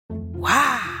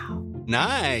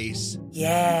Nice.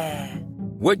 Yeah.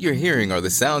 What you're hearing are the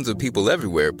sounds of people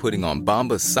everywhere putting on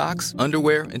Bombas socks,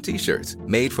 underwear, and T-shirts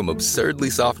made from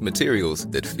absurdly soft materials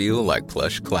that feel like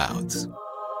plush clouds.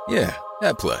 Yeah,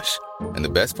 that plush. And the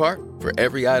best part? For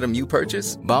every item you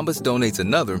purchase, Bombas donates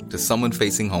another to someone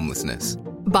facing homelessness.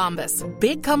 Bombas.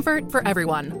 Big comfort for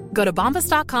everyone. Go to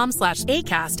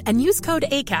bombas.com/ACAST and use code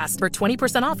ACAST for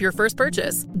 20% off your first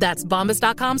purchase. That's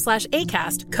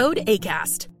bombas.com/ACAST. Code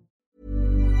ACAST.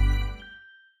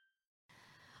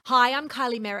 Hi, I'm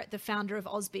Kylie Merritt, the founder of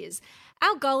AusBiz.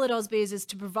 Our goal at AusBiz is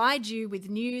to provide you with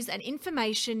news and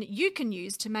information you can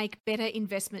use to make better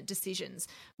investment decisions,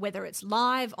 whether it's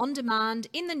live, on demand,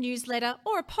 in the newsletter,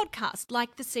 or a podcast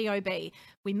like the COB.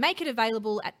 We make it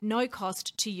available at no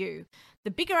cost to you. The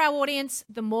bigger our audience,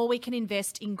 the more we can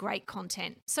invest in great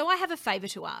content. So I have a favour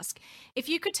to ask. If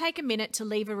you could take a minute to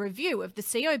leave a review of the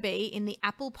COB in the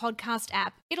Apple Podcast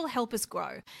app, it'll help us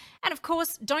grow. And of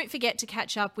course, don't forget to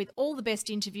catch up with all the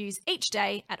best interviews each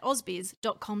day at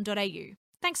ausbiz.com.au.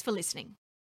 Thanks for listening.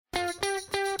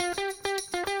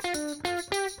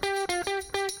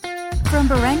 From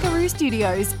Barangaroo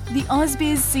Studios, the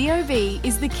AusBiz COB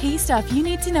is the key stuff you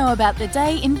need to know about the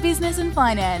day in business and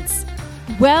finance.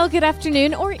 Well, good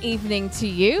afternoon or evening to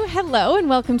you. Hello and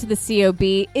welcome to the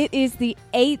COB. It is the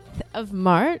 8th of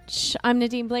March. I'm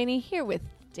Nadine Blaney here with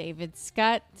David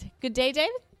Scott. Good day,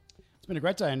 David. It's been a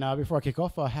great day. And before I kick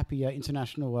off, happy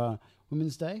International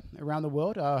Women's Day around the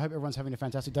world. I hope everyone's having a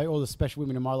fantastic day. All the special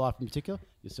women in my life in particular,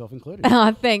 yourself included.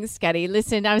 Oh, thanks, Scotty.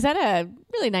 Listen, I was at a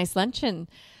really nice luncheon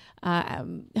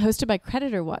hosted by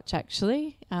Creditor Watch,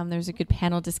 actually. There's a good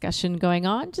panel discussion going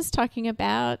on, just talking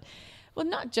about, well,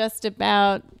 not just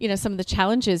about, some of the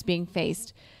challenges being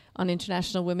faced on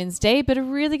International Women's Day, but a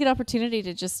really good opportunity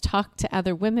to just talk to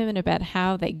other women about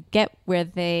how they got where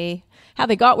they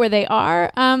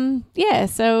are.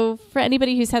 So for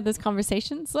anybody who's had those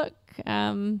conversations, look,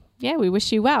 we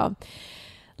wish you well.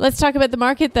 Let's talk about the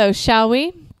market, though, shall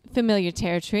we? Familiar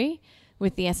territory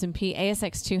with the S&P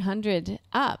ASX 200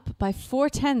 up by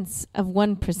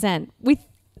 0.4%. We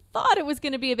thought it was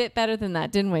going to be a bit better than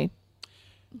that, didn't we?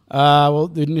 Well,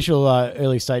 the initial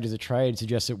early stages of trade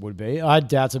suggests it would be. I had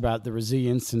doubts about the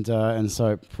resilience, and so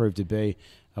it proved to be.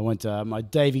 I went my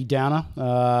Davy Downer.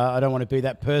 I don't want to be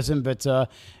that person, but couldn't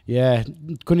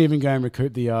even go and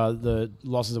recoup the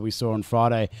losses that we saw on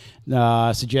Friday.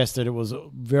 Suggested it was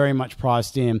very much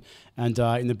priced in, and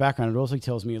in the background, it also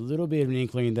tells me a little bit of an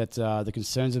inkling that the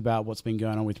concerns about what's been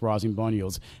going on with rising bond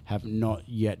yields have not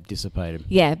yet dissipated.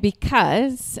 Yeah,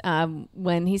 because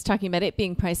when he's talking about it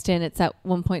being priced in, it's that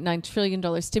 $1.9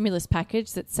 trillion stimulus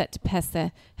package that's set to pass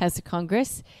the House of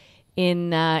Congress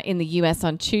in the U.S.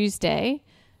 on Tuesday.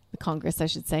 The Congress, I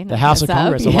should say. The House of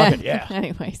Congress, I like it, yeah.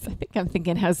 Anyways, I think I'm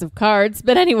thinking House of Cards.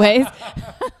 But anyways,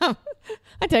 I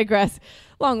digress.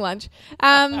 Long lunch.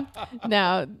 With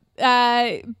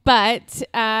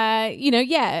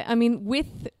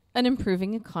an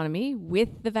improving economy,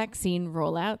 with the vaccine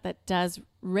rollout, that does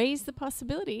raise the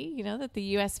possibility, that the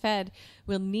U.S. Fed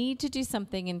will need to do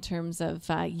something in terms of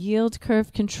yield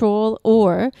curve control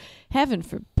or, heaven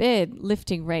forbid,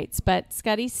 lifting rates. But,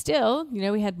 Scotty, still,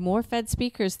 we had more Fed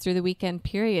speakers through the weekend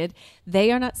period.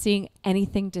 They are not seeing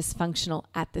anything dysfunctional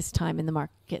at this time in the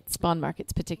markets, bond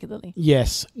markets particularly.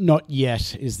 Yes, not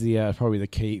yet is the probably the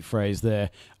key phrase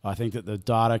there. I think that the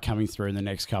data coming through in the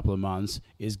next couple of months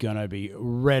is going to be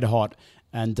red hot.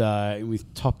 And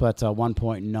with top at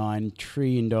 $1.9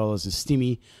 trillion of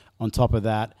stimmy on top of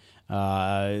that,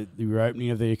 the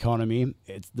reopening of the economy,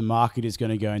 the market is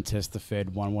going to go and test the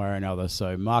Fed one way or another.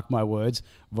 So mark my words,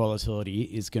 volatility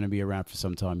is going to be around for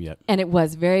some time yet. And it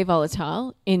was very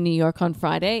volatile in New York on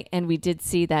Friday, and we did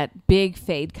see that big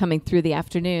fade coming through the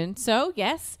afternoon. So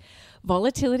yes,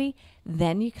 volatility.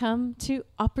 Then you come to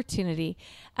opportunity.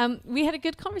 We had a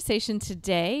good conversation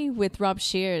today with Rob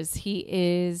Shears. He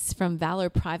is from Valor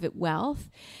Private Wealth,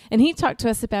 and he talked to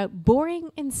us about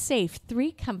boring and safe,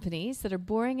 3 companies that are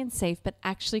boring and safe, but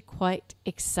actually quite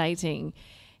exciting.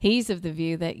 He's of the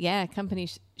view that,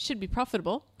 companies should be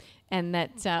profitable, and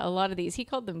that a lot of these, he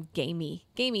called them gaming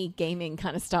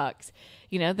kind of stocks,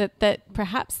 that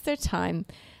perhaps their time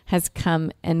has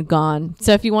come and gone.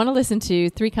 So if you want to listen to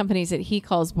 3 companies that he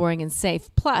calls boring and safe,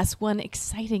 plus one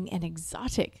exciting and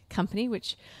exotic company,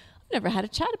 which I've never had a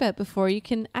chat about before, you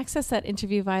can access that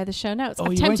interview via the show notes.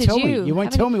 Oh, you won't tell me. You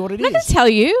won't tell me what it is. I'm not going to tell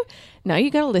you. No, you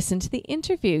got to listen to the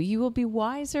interview. You will be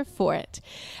wiser for it.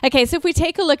 Okay, so if we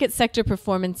take a look at sector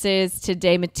performances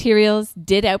today, materials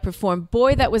did outperform.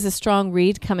 Boy, that was a strong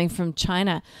read coming from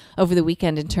China over the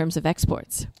weekend in terms of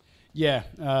exports. Yeah,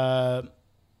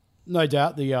 no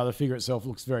doubt the figure itself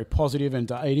looks very positive, and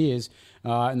it is.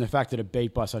 And the fact that it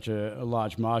beat by such a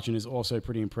large margin is also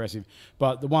pretty impressive.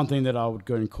 But the one thing that I would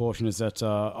go and caution is that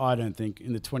I don't think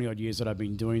in the 20-odd years that I've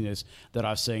been doing this that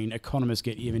I've seen economists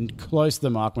get even close to the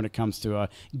mark when it comes to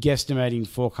guesstimating,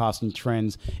 forecasting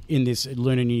trends in this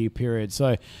Lunar New Year period.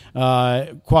 So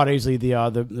quite easily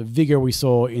the vigor we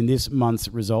saw in this month's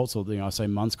results, or I say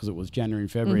months because it was January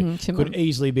and February, could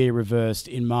easily be reversed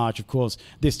in March. Of course,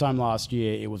 this time last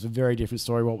year, it was a very different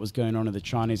story what was going on in the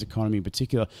Chinese economy in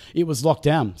particular. It was locked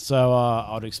down. So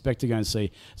I'd expect to go and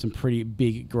see some pretty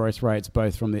big growth rates,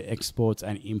 both from the exports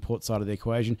and import side of the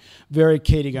equation. Very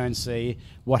key to go and see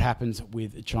what happens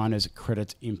with China's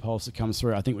credit impulse that comes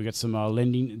through. I think we got some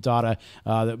lending data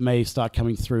that may start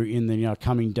coming through in the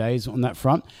coming days on that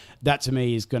front. That to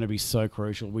me is going to be so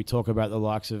crucial. We talk about the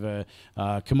likes of a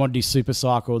commodity super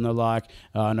cycle and the like,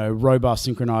 robust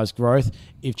synchronized growth.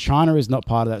 If China is not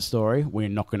part of that story, we're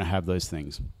not going to have those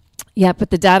things. Yeah, but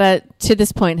the data to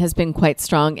this point has been quite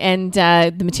strong. And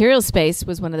the materials space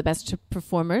was one of the best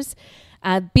performers.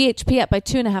 BHP up by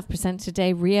 2.5%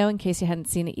 today. Rio, in case you hadn't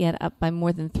seen it yet, up by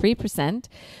more than 3%.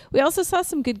 We also saw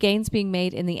some good gains being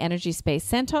made in the energy space.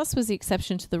 Santos was the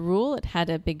exception to the rule. It had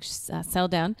a big sell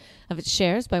down of its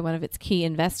shares by one of its key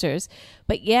investors.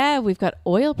 But yeah, we've got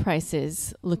oil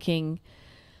prices looking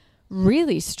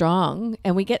really strong,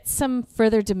 and we get some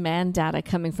further demand data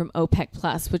coming from OPEC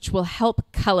Plus, which will help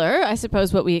color, I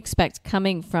suppose, what we expect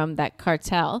coming from that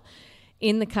cartel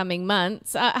in the coming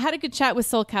months. I had a good chat with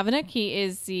Sol Kavanagh. He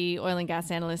is the oil and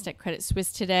gas analyst at Credit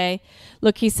Suisse today.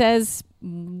 Look, he says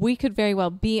we could very well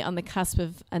be on the cusp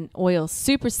of an oil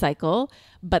super cycle,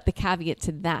 but the caveat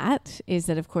to that is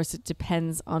that, of course, it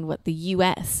depends on what the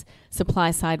U.S.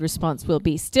 supply side response will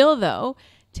be. Still, though,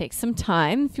 take some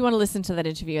time. If you want to listen to that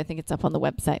interview, I think it's up on the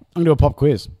website. I'm going to do a pop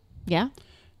quiz. Yeah?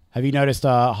 Have you noticed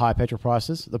high petrol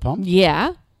prices at the pump?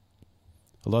 Yeah.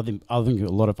 I think a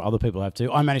lot of other people have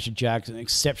too. I managed to jag an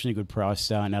exceptionally good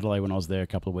price in Adelaide when I was there a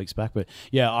couple of weeks back. But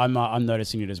yeah, I'm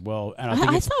noticing it as well. And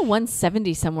I saw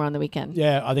 170 somewhere on the weekend.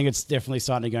 Yeah, I think it's definitely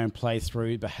starting to go and play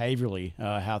through behaviourally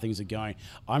how things are going.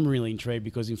 I'm really intrigued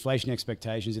because inflation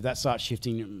expectations, if that starts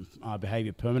shifting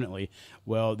behaviour permanently,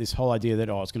 well, this whole idea that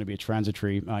it's going to be a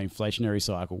transitory inflationary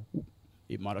cycle,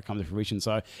 it might have come to fruition.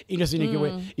 So interesting.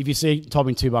 If you see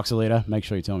topping $2 a litre, make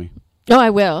sure you tell me. Oh,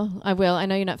 I will. I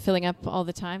know you're not filling up all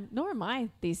the time, nor am I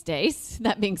these days.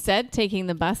 That being said, taking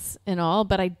the bus and all,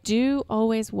 but I do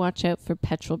always watch out for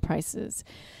petrol prices.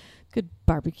 Good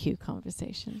barbecue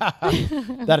conversation.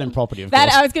 That in property, of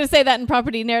course. I was going to say that in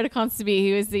property. Nerida Constable,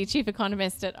 who is the chief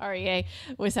economist at REA,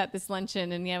 was at this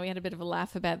luncheon, and yeah, we had a bit of a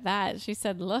laugh about that. She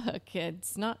said, "Look,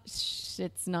 it's not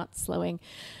slowing."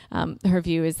 Her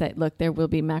view is that there will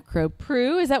be macro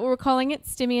pru. Is that what we're calling it?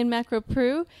 Stimmy and macro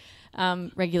pru.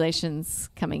 Regulations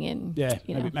coming in. Yeah,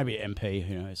 maybe MP,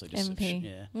 who knows? Like just MP.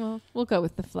 Yeah. Well, we'll go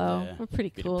with the flow. Yeah. We're pretty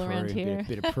cool around here.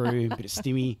 Bit of Pru, bit of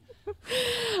Stimmy.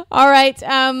 All right.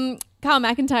 Kyle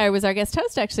McIntyre was our guest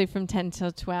host, actually, from 10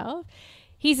 till 12.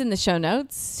 He's in the show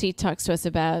notes. He talks to us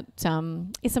about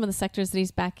some of the sectors that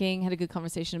he's backing. Had a good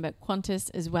conversation about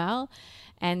Qantas as well.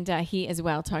 And he as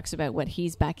well talks about what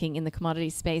he's backing in the commodity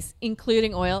space,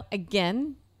 including oil.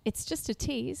 Again, it's just a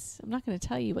tease. I'm not going to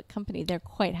tell you what company they're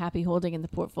quite happy holding in the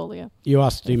portfolio. You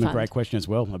asked him a great question as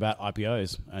well about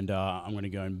IPOs, and I'm going to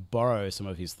go and borrow some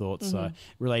of his thoughts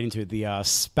relating to the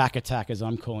SPAC attack, as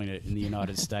I'm calling it, in the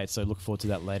United States. So look forward to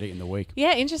that later in the week.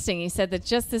 Yeah, interesting. He said that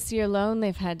just this year alone,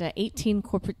 they've had 18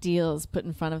 corporate deals put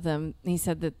in front of them. He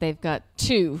said that they've got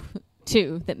two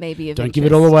that may be of Don't interest. give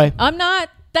it all away. I'm not.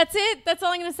 That's it. That's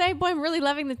all I'm going to say. Boy, I'm really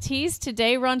loving the tease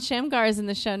today. Ron Shamgar is in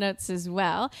the show notes as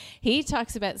well. He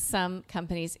talks about some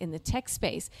companies in the tech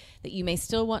space that you may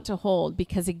still want to hold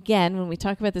because, again, when we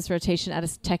talk about this rotation out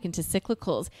of tech into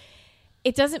cyclicals,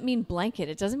 it doesn't mean blanket.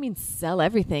 It doesn't mean sell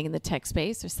everything in the tech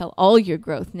space or sell all your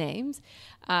growth names.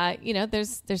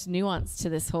 There's nuance to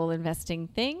this whole investing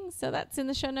thing. So that's in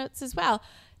the show notes as well.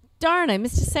 Darn, I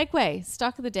missed a segue.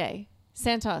 Stock of the day.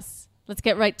 Santos. Let's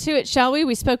get right to it, shall we?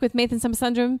 We spoke with Nathan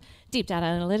Samasundram, Deep Data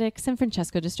Analytics, and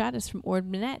Francesco Distratus from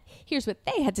Ord Minnett. Here's what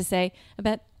they had to say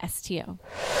about STO.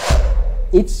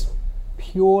 It's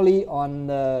purely on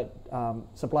the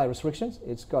supply restrictions.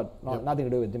 It's got nothing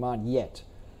to do with demand yet.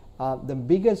 The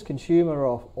biggest consumer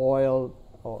of oil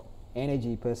or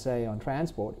energy per se on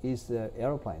transport is the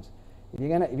aeroplanes. If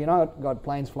you're not got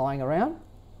planes flying around,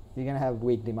 you're going to have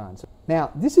weak demand. So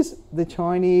now, this is the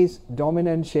Chinese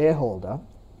dominant shareholder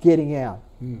getting out.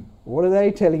 What are they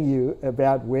telling you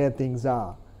about where things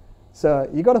are? So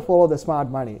you got to follow the smart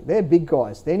money. They're big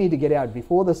guys. They need to get out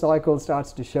before the cycle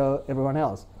starts to show everyone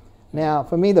else. Now,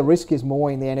 for me, the risk is more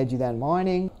in the energy than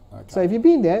mining. Okay. So if you've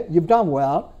been there, you've done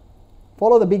well.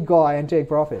 Follow the big guy and take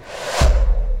profit.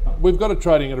 We've got it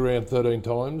trading at around 13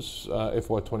 times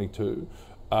FY22.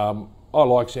 I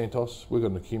like Santos. We've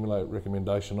got an accumulate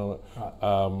recommendation on it. Right.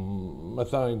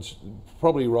 Methane's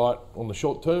probably right on the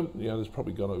short term. There's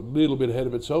probably got a little bit ahead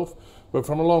of itself. But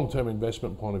from a long-term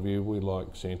investment point of view, we like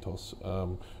Santos.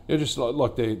 Just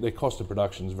like their cost of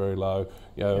production is very low.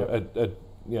 At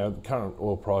current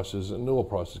oil prices, and the oil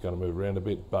price is going to move around a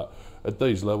bit, but at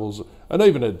these levels, and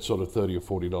even at sort of $30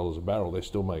 or $40 a barrel, they're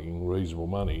still making reasonable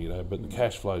money. But the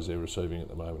cash flows they're receiving at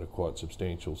the moment are quite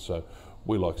substantial. So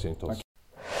we like Santos. Okay.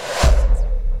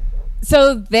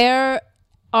 So there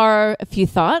are a few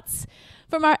thoughts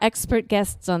from our expert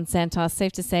guests on Santos.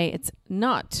 Safe to say it's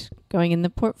not going in the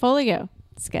portfolio,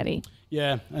 Scotty.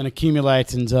 Yeah, and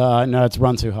accumulate, and no, it's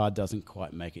run too hard, doesn't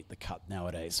quite make it the cut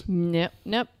nowadays. Nope.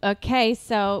 Okay,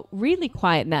 so really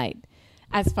quiet night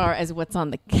as far as what's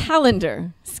on the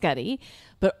calendar, Scotty.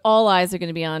 But all eyes are going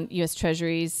to be on U.S.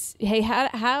 Treasuries. Hey,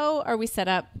 how are we set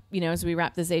up, as we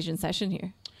wrap this Asian session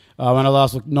here? When I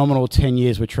last looked, nominal 10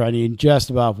 years we're trading in just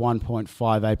above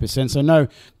 1.58%. So no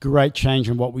great change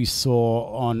from what we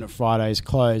saw on Friday's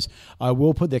close. I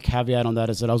will put the caveat on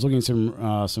that is that I was looking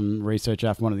at some research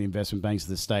after one of the investment banks of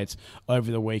the States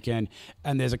over the weekend,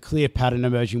 and there's a clear pattern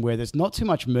emerging where there's not too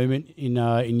much movement in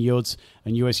yields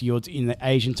and US yields in the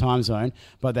Asian time zone,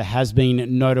 but there has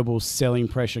been notable selling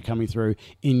pressure coming through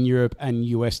in Europe and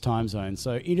US time zone.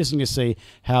 So interesting to see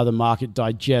how the market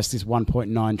digests this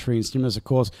 1.9 trillion stimulus. Of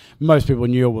course, most people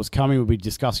knew it was coming. We'll be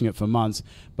discussing it for months.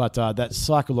 But that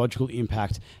psychological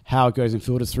impact, how it goes and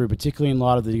filters through, particularly in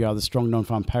light of the strong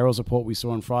non-farm payrolls report we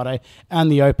saw on Friday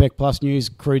and the OPEC Plus news,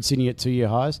 crude sitting at 2-year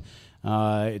highs.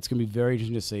 It's going to be very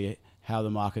interesting to see how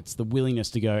the market's, the willingness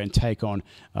to go and take on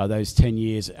those 10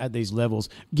 years at these levels,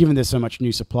 given there's so much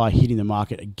new supply hitting the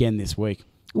market again this week.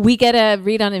 We get a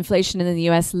read on inflation in the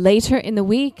U.S. later in the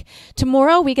week.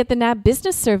 Tomorrow, we get the NAB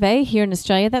Business Survey here in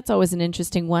Australia. That's always an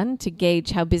interesting one to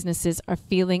gauge how businesses are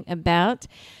feeling about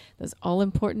those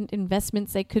all-important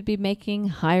investments they could be making,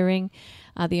 hiring.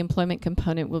 The employment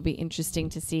component will be interesting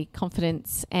to see,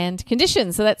 confidence and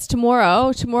conditions. So that's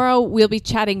tomorrow. Tomorrow, we'll be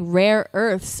chatting rare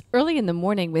earths early in the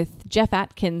morning with Jeff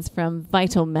Atkins from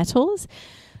Vital Metals.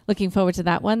 Looking forward to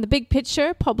that one. The big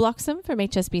picture, Paul Bloxham from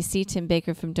HSBC, Tim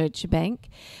Baker from Deutsche Bank.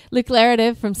 Luke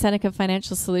Larative from Seneca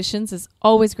Financial Solutions is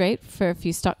always great for a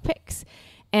few stock picks.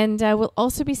 And we'll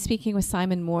also be speaking with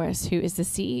Simon Morris, who is the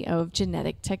CEO of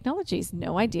Genetic Technologies.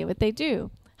 No idea what they do.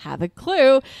 Have a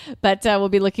clue. But we'll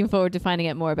be looking forward to finding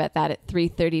out more about that at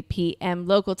 3:30 p.m.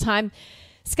 local time.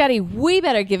 Scotty, we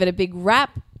better give it a big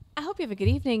wrap. I hope you have a good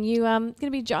evening. You going to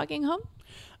be jogging home?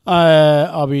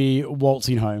 I'll be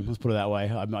waltzing home. Let's put it that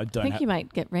way. I think you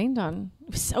might get rained on.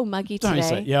 It was so muggy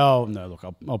today. No, look,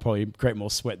 I'll probably create more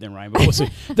sweat than rain, but we'll see.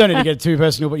 Don't need to get too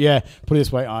personal, but yeah, put it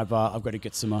this way, I've got to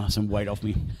get some weight off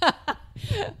me.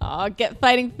 Get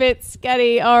fighting fit,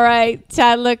 Scotty. All right,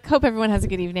 look, hope everyone has a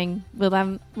good evening.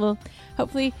 We'll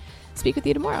hopefully speak with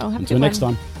you tomorrow. Have a good one. Until next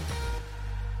time.